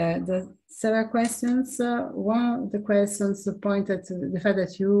 the several questions. One of the questions pointed to the fact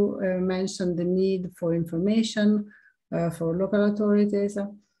that you mentioned the need for information for local authorities.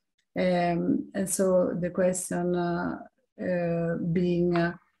 And so the question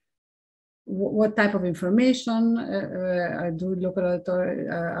being, what type of information do local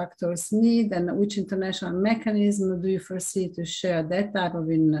actors need, and which international mechanism do you foresee to share that type of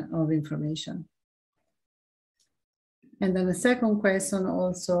information? And then the second question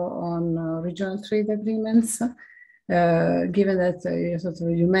also on regional trade agreements, given that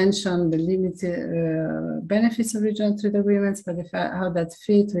you mentioned the limited benefits of regional trade agreements, but how that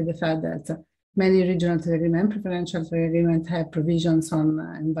fits with the fact that many regional trade agreements, preferential trade agreements, have provisions on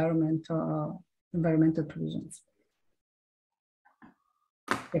environmental provisions.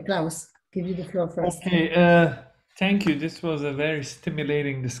 Okay, Klaus, give you the floor first. Okay, Thank you. This was a very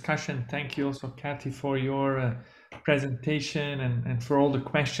stimulating discussion. Thank you also, Kathy, for your presentation and for all the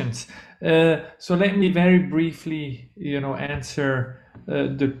questions. So let me very briefly, answer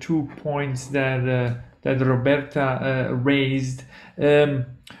the 2 points that Roberta raised. The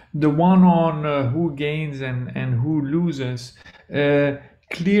one on who gains and who loses.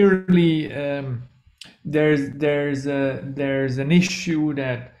 Clearly, there's an issue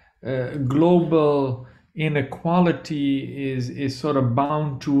that global inequality is sort of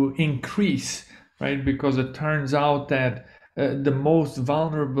bound to increase, right? Because it turns out that the most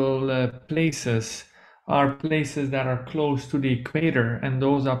vulnerable places are places that are close to the equator, and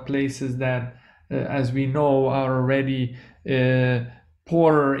those are places that, as we know, are already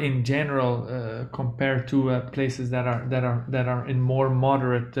poorer in general compared to places that are in more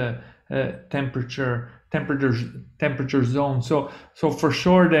moderate temperature zone. So for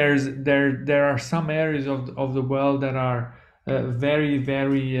sure there are some areas of the world that are very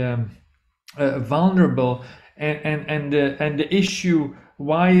vulnerable, and the issue,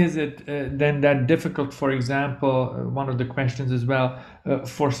 why is it then that difficult, for example, one of the questions as well,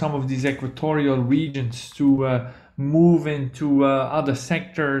 for some of these equatorial regions to move into other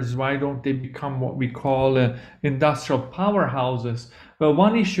sectors? Why don't they become what we call industrial powerhouses? Well,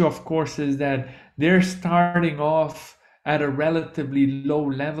 one issue, of course, is that they're starting off at a relatively low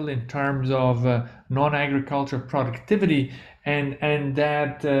level in terms of non-agricultural productivity, and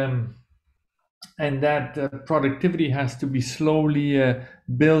that productivity has to be slowly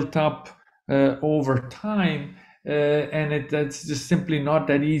built up over time, and that's just simply not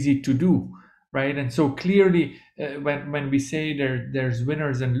that easy to do, right? And so clearly, when we say there's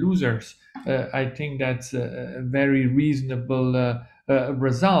winners and losers, I think that's a very reasonable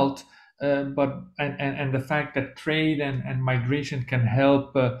result. But the fact that trade and migration can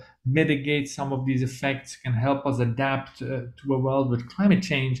help mitigate some of these effects, can help us adapt to a world with climate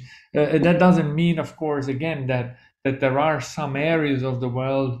change. That doesn't mean, of course, again, that there are some areas of the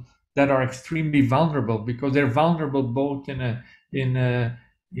world that are extremely vulnerable, because they're vulnerable both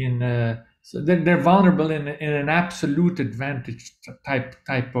so they're vulnerable in an absolute advantage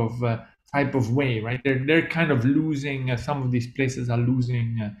type of way, right? They're kind of losing. Some of these places are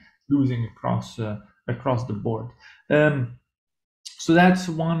losing across the board. So that's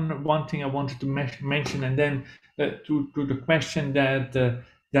one thing I wanted to mention, and then to the question that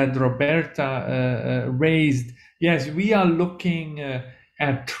Roberta raised. Yes, we are looking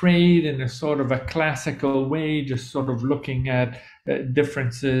at trade in a sort of a classical way, just sort of looking at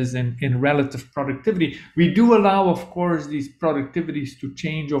differences in relative productivity. We do allow, of course, these productivities to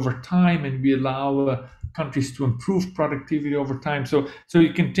change over time, and we allow countries to improve productivity over time. So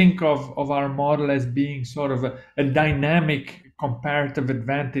you can think of our model as being sort of a dynamic comparative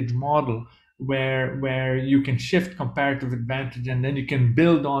advantage model, where you can shift comparative advantage and then you can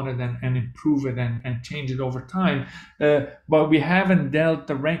build on it and improve it and change it over time. But we haven't dealt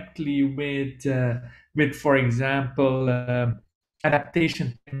directly with for example,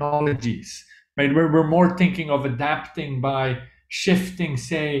 adaptation technologies, right? We're more thinking of adapting by shifting,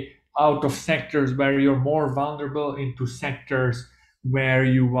 say, out of sectors where you're more vulnerable into sectors where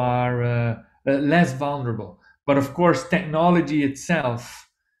you are less vulnerable. But of course, technology itself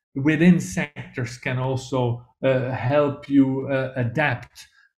within sectors can also help you adapt,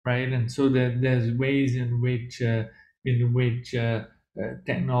 right? And so there's ways in which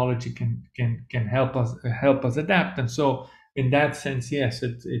technology can help us adapt. And so in that sense, yes,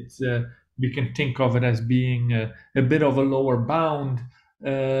 it's we can think of it as being a bit of a lower bound.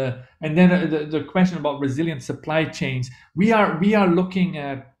 And then the question about resilient supply chains, we are looking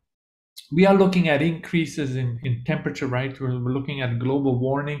at increases in temperature, right? We're looking at global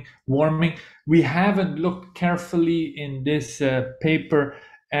warming. We haven't looked carefully in this paper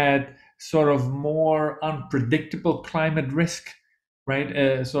at sort of more unpredictable climate risk,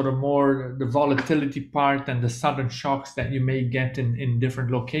 right? Sort of more the volatility part and the sudden shocks that you may get in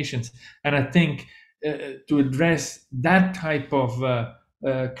different locations. And I think to address that type of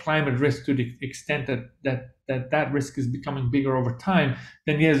climate risk to the extent that risk is becoming bigger over time,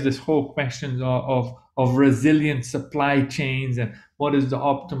 then here's this whole question of resilient supply chains and what is the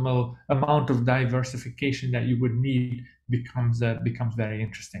optimal amount of diversification that you would need becomes very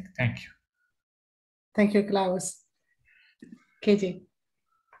interesting. Thank you. Thank you, Klaus. Katie.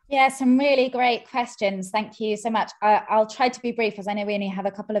 Yeah, some really great questions. Thank you so much. I'll try to be brief as I know we only have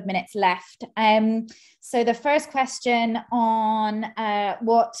a couple of minutes left. So the first question on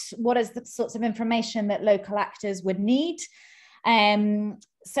what is the sorts of information that local actors would need.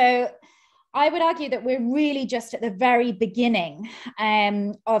 So I would argue that we're really just at the very beginning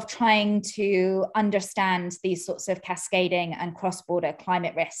of trying to understand these sorts of cascading and cross-border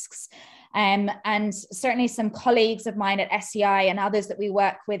climate risks. And certainly some colleagues of mine at SEI and others that we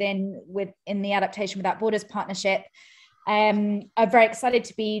work with in the Adaptation Without Borders partnership are very excited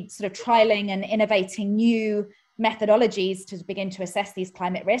to be sort of trialing and innovating new methodologies to begin to assess these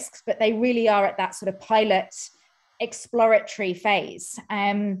climate risks, but they really are at that sort of pilot exploratory phase.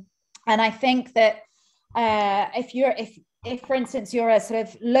 And I think that if for instance, you're a sort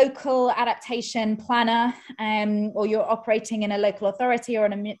of local adaptation planner, or you're operating in a local authority or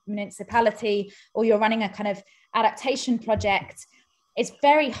in a municipality, or you're running a kind of adaptation project, it's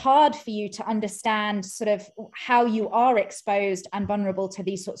very hard for you to understand sort of how you are exposed and vulnerable to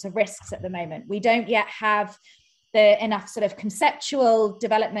these sorts of risks at the moment. We don't yet have enough sort of conceptual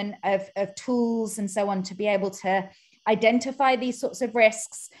development of tools and so on to be able to identify these sorts of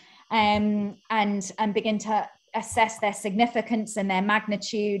risks and begin to assess their significance and their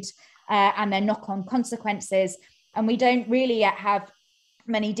magnitude and their knock-on consequences. And we don't really yet have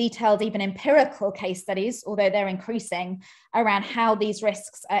many detailed, even empirical case studies, although they're increasing, around how these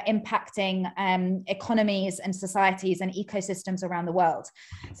risks are impacting economies and societies and ecosystems around the world.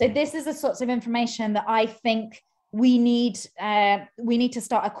 So this is the sorts of information that I think we need to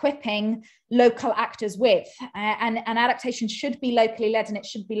start equipping local actors with, and adaptation should be locally led and it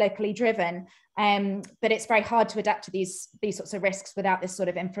should be locally driven, but it's very hard to adapt to these sorts of risks without this sort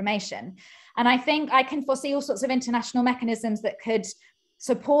of information. And I think I can foresee all sorts of international mechanisms that could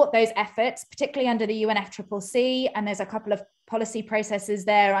support those efforts, particularly under the UNFCCC, and there's a couple of policy processes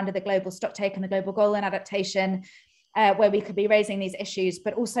there under the Global Stocktake and the Global Goal in Adaptation, where we could be raising these issues,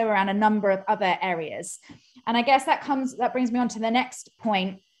 but also around a number of other areas. And I guess that brings me on to the next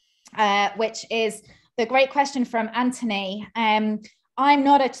point, which is the great question from Anthony. I'm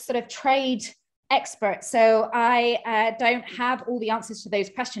not a sort of trade expert, so I don't have all the answers to those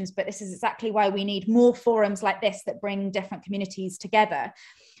questions, but this is exactly why we need more forums like this that bring different communities together.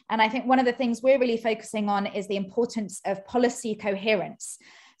 And I think one of the things we're really focusing on is the importance of policy coherence.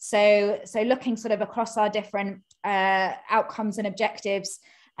 So looking sort of across our different outcomes and objectives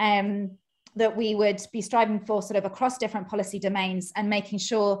that we would be striving for sort of across different policy domains, and making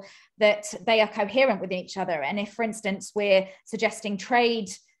sure that they are coherent with each other. And if, for instance, we're suggesting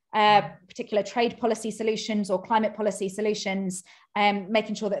particular trade policy solutions or climate policy solutions,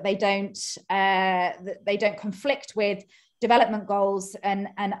 making sure that they don't conflict with development goals and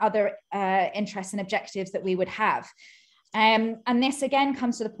other interests and objectives that we would have. And this again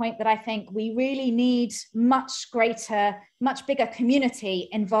comes to the point that I think we really need much bigger community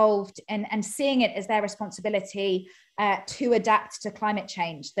involved and seeing it as their responsibility to adapt to climate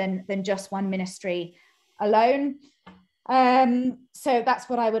change than just one ministry alone. So that's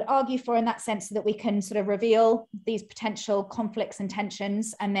what I would argue for in that sense, so that we can sort of reveal these potential conflicts and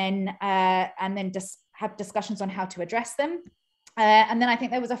tensions, and then just have discussions on how to address them. And then I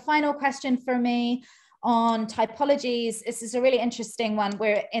think there was a final question for me on typologies. This is a really interesting one.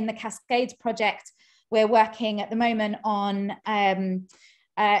 We're in the Cascades project. We're working at the moment on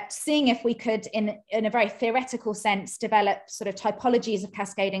seeing if we could, in a very theoretical sense, develop sort of typologies of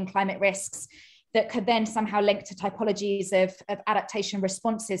cascading climate risks that could then somehow link to typologies of adaptation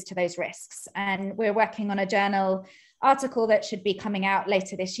responses to those risks. And we're working on a journal article that should be coming out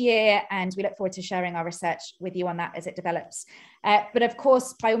later this year, and we look forward to sharing our research with you on that as it develops. But of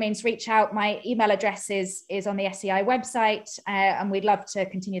course, by all means, reach out. My email address is on the SEI website, and we'd love to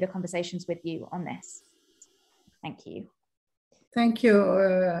continue the conversations with you on this. Thank you. Thank you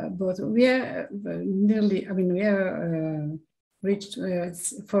both. We are reached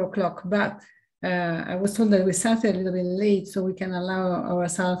 4 o'clock, but I was told that we started a little bit late, so we can allow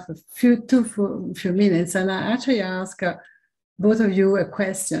ourselves a few minutes. And I actually ask both of you a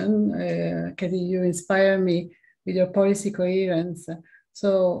question. Katie, you inspire me with your policy coherence.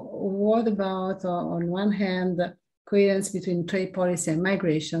 So what about, on one hand, coherence between trade policy and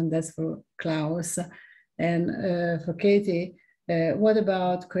migration? That's for Klaus. And for Katie, what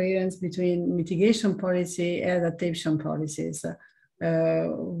about coherence between mitigation policy and adaptation policies?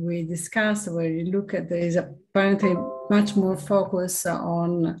 We discussed where you look at, there is apparently much more focus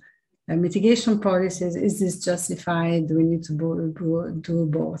on mitigation policies. Is this justified? Do we need to do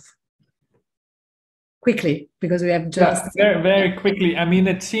both? Quickly, because we have just... Yeah, very quickly. I mean,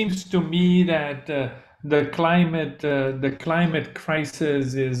 it seems to me that the climate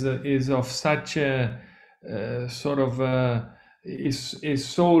crisis is of such a is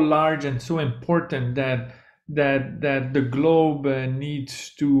so large and so important that that the globe will need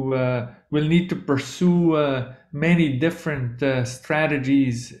to pursue many different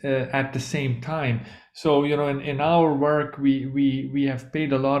strategies at the same time. So, you know, in our work, we have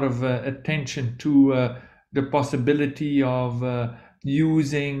paid a lot of attention to the possibility of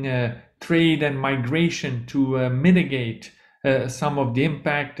using trade and migration to mitigate some of the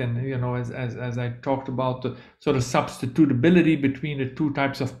impact. And, you know, as I talked about, the sort of substitutability between the two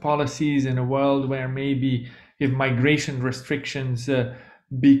types of policies in a world where maybe if migration restrictions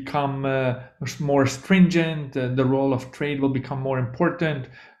become more stringent, the role of trade will become more important,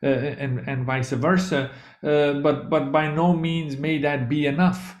 and vice versa. But by no means may that be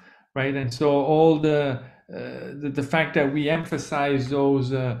enough, right? And so all the fact that we emphasize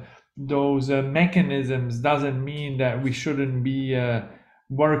those mechanisms doesn't mean that we shouldn't be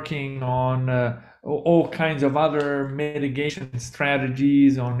working on all kinds of other mitigation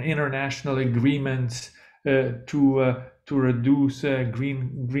strategies, on international agreements to reduce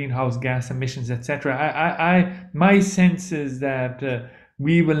greenhouse gas emissions, etc. My sense is that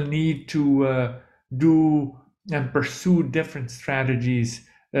we will need to do and pursue different strategies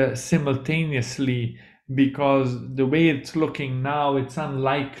simultaneously, because the way it's looking now, it's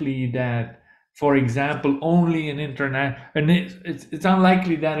unlikely that, for example, it's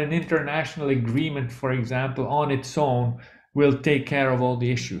unlikely that an international agreement, for example, on its own will take care of all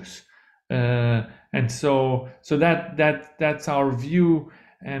the issues. And so that's our view,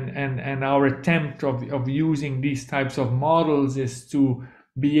 and our attempt of using these types of models is to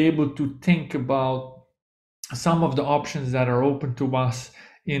be able to think about some of the options that are open to us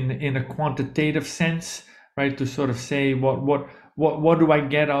in a quantitative sense, right? To sort of say what do I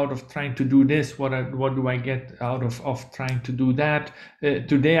get out of trying to do this? What do I get out of trying to do that?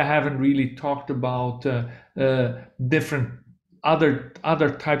 Today I haven't really talked about different other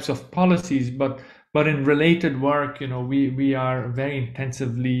types of policies, but in related work, you know, we are very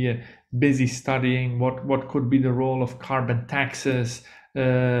intensively busy studying what could be the role of carbon taxes, you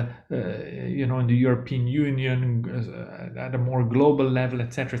know, in the European Union at a more global level,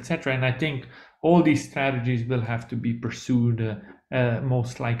 etc., etc. And I think all these strategies will have to be pursued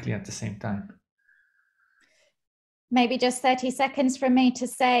most likely at the same time. Maybe just 30 seconds from me to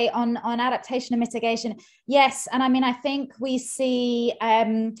say on adaptation and mitigation. Yes, and I mean, I think we see,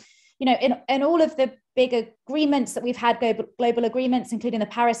 you know, in all of the big agreements that we've had, global agreements, including the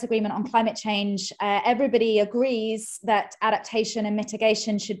Paris Agreement on climate change, everybody agrees that adaptation and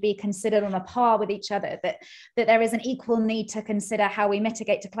mitigation should be considered on a par with each other, that there is an equal need to consider how we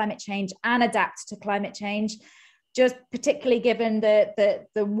mitigate to climate change and adapt to climate change, just particularly given the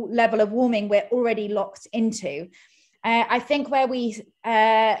level of warming we're already locked into. I think where we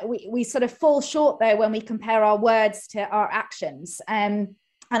sort of fall short, though, when we compare our words to our actions. And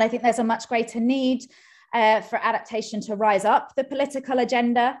I think there's a much greater need for adaptation to rise up the political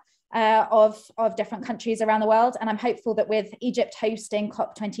agenda of different countries around the world. And I'm hopeful that with Egypt hosting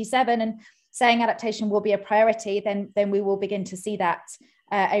COP27 and saying adaptation will be a priority, then we will begin to see that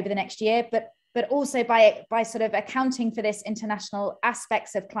over the next year. But also by sort of accounting for this international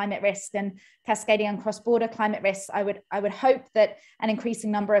aspects of climate risk and cascading on cross-border climate risks, I would hope that an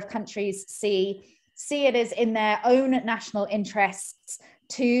increasing number of countries see it as in their own national interests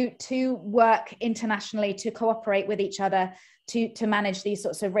to work internationally, to cooperate with each other, to manage these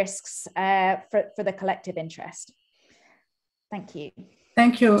sorts of risks for the collective interest. Thank you.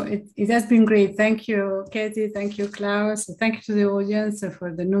 Thank you. It has been great. Thank you, Katie. Thank you, Klaus. Thank you to the audience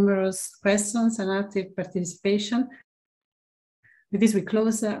for the numerous questions and active participation. With this, we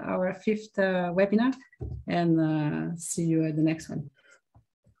close our 5th webinar, and see you at the next one.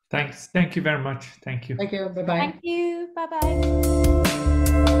 Thanks. Thank you very much. Thank you. Thank you. Bye-bye. Thank you.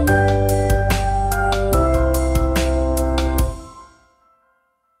 Bye-bye.